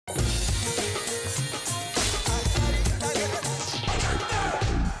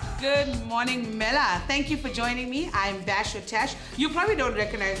Good morning, Mela. Thank you for joining me. I'm Bash or Tash. You probably don't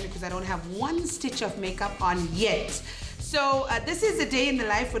recognize me because I don't have one stitch of makeup on yet. So this is a day in the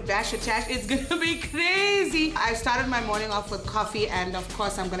life with Bash or Tash. It's gonna be crazy. I started my morning off with coffee and of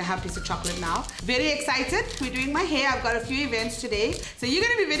course I'm gonna have a piece of chocolate now. Very excited. We're doing my hair. I've got a few events today. So you're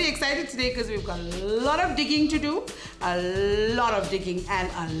gonna be very excited today because we've got a lot of digging to do. A lot of digging and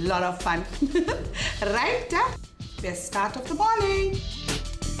a lot of fun. Right? Best start of the morning.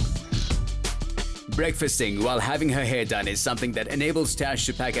 Breakfasting while having her hair done is something that enables Tash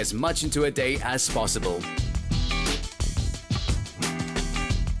to pack as much into a day as possible.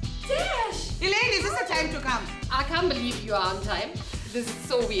 Tash! Elaine, is this the time to come? I can't believe you are on time. This is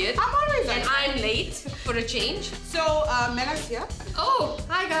so weird. I'm always on time. And I'm late for a change. So, Mela's here. Oh,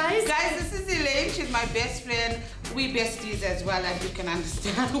 hi guys. Guys, this is Elaine. She's my best friend. We besties as well, and you can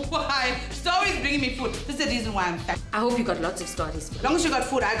understand why. She's always bringing me food. This is the reason why I'm fat. I hope you got lots of stories. As long as you got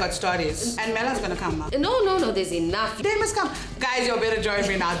food, I got stories. And Mela's gonna come now. No, there's enough. They must come. Guys, you better join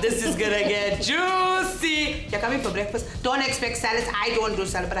me now. This is gonna get juicy. You're coming for breakfast. Don't expect salads. I don't do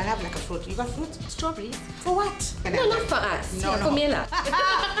salad, but I have like a fruit. You got fruit? Strawberries. For what? No, not for us. No. For Mela.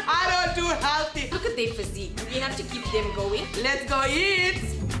 I don't do healthy. Look at their physique. We have to keep them going. Let's go eat.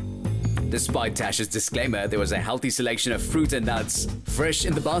 Despite Tash's disclaimer, there was a healthy selection of fruit and nuts, fresh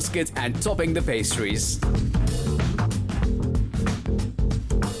in the basket and topping the pastries.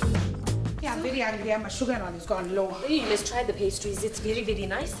 Yeah, I'm very hungry. My sugar and all is gone low. You must try the pastries. It's very, very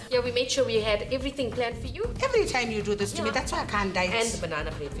nice. Yeah, we made sure we had everything planned for you. Every time you do this to me, that's why I can't diet. And the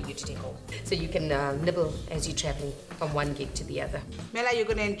banana bread for you to take home. So you can nibble as you're traveling from one gig to the other. Mela, you're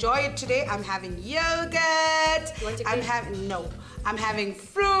gonna enjoy it today. I'm having yogurt. You want to I'm having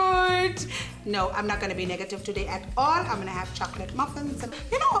fruit. No, I'm not gonna be negative today at all. I'm gonna have chocolate muffins. And,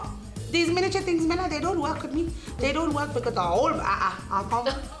 you know, these miniature things, Mela, they don't work with me. They don't work because the whole,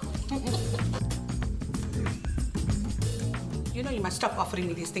 You know, you must stop offering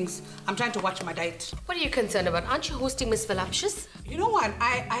me these things. I'm trying to watch my diet. What are you concerned about? Aren't you hosting Miss Voluptuous? You know what?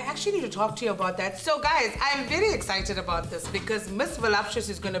 I actually need to talk to you about that. So guys, I'm very excited about this because Miss Voluptuous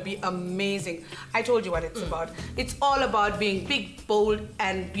is going to be amazing. I told you what it's about. It's all about being big, bold,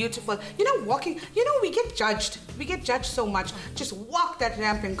 and beautiful. You know, walking, you know, we get judged. We get judged so much. Just walk that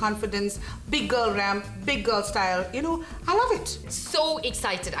ramp in confidence. Big girl ramp, big girl style. You know, I love it. So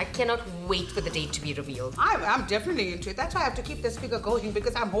excited. I cannot wait for the date to be revealed. I'm definitely into it. That's why I have to keep this figure going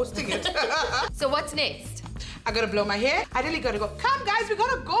because I'm hosting it. So what's next? I gotta blow my hair. I really gotta go. Come guys, we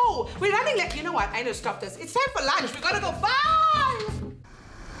gotta go. We're running late. You know what? I need to stop this. It's time for lunch. We gotta go. Bye!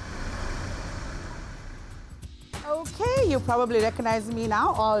 Okay, you probably recognize me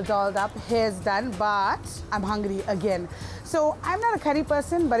now. All dolled up, hair's done, but I'm hungry again. So I'm not a curry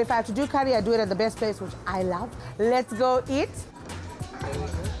person, but if I have to do curry, I do it at the best place, which I love. Let's go eat.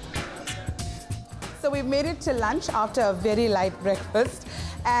 So we've made it to lunch after a very light breakfast.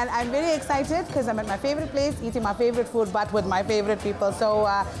 And I'm very excited because I'm at my favorite place, eating my favorite food, but with my favorite people. So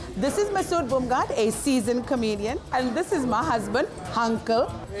this is Masood Bumgad, a seasoned comedian. And this is my husband,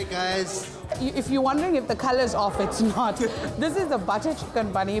 Uncle. Hey guys. If you're wondering if the color's off, it's not. This is a butter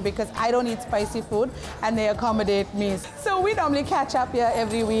chicken bunny because I don't eat spicy food and they accommodate me. So we normally catch up here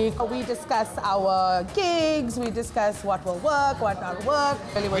every week. We discuss our gigs, we discuss what will work, what not work.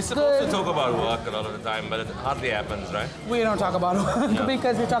 We're supposed to talk about work a lot of the time, but it hardly happens, right? We don't talk about work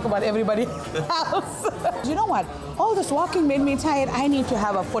because we talk about everybody else. You know what? All this walking made me tired. I need to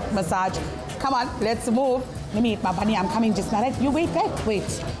have a foot massage. Come on, let's move. Let me eat my bunny. I'm coming just now, right? You wait, right?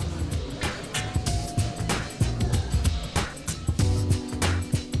 Wait.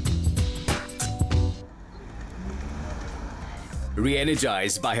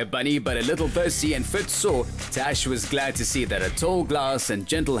 Re-energized by her bunny but a little thirsty and foot sore, Tash was glad to see that a tall glass and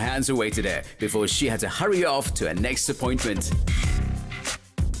gentle hands awaited her before she had to hurry off to her next appointment.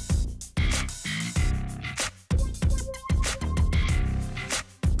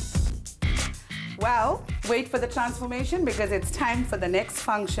 Well, wait for the transformation because it's time for the next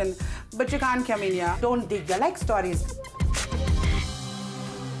function. But you can't come in here. Don't dig. You like stories.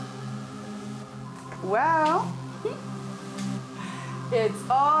 Well, it's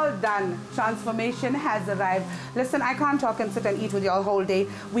all done. Transformation has arrived. Listen, I can't talk and sit and eat with you all whole day.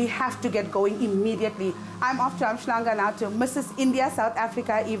 We have to get going immediately. I'm off to Amshlanga now to Mrs. India South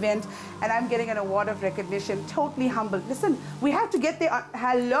Africa event, and I'm getting an award of recognition. Totally humbled. Listen, we have to get there.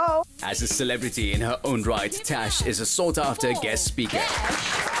 Hello. As a celebrity in her own right, Tash is a sought-after guest speaker.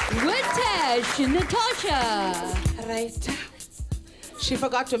 With Tash, Natasha. Right. She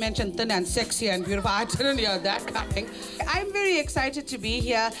forgot to mention thin and sexy and beautiful. I didn't hear that coming. I'm very excited to be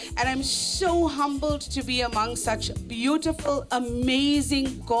here, and I'm so humbled to be among such beautiful,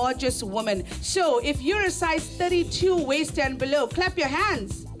 amazing, gorgeous women. So if you're a size 32 waist and below, clap your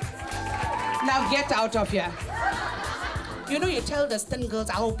hands. Now get out of here. You know, you tell the thin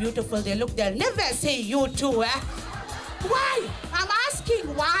girls how beautiful they look, they'll never say you too, eh? Why? I'm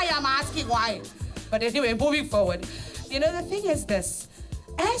asking why. But anyway, moving forward. You know, the thing is this.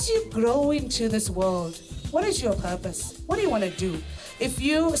 As you grow into this world, what is your purpose? What do you want to do? If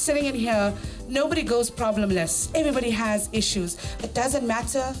you're sitting in here, nobody goes problemless. Everybody has issues. It doesn't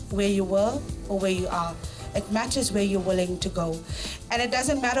matter where you were or where you are. It matters where you're willing to go. And it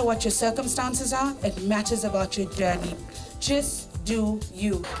doesn't matter what your circumstances are. It matters about your journey. Just do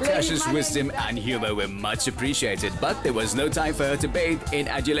you. Tash's wisdom and humor were much appreciated, but there was no time for her to bathe in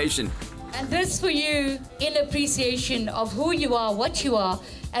adulation. And this for you in appreciation of who you are, what you are,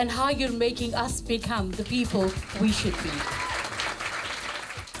 and how you're making us become the people we should be.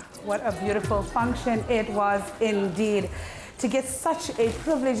 What a beautiful function it was indeed. To get such a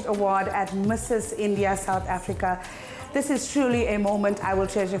privileged award at Mrs. India South Africa. This is truly a moment I will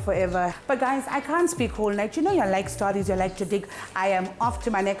treasure forever. But guys, I can't speak whole night. You know you like stories, you like to dig. I am off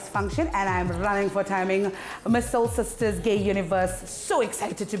to my next function and I'm running for timing. Miss Soul Sisters Gay Universe. So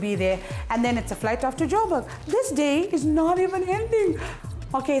excited to be there. And then it's a flight off to Joburg. This day is not even ending.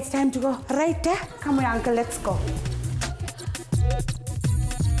 Okay, it's time to go. Right there. Come here, uncle, let's go.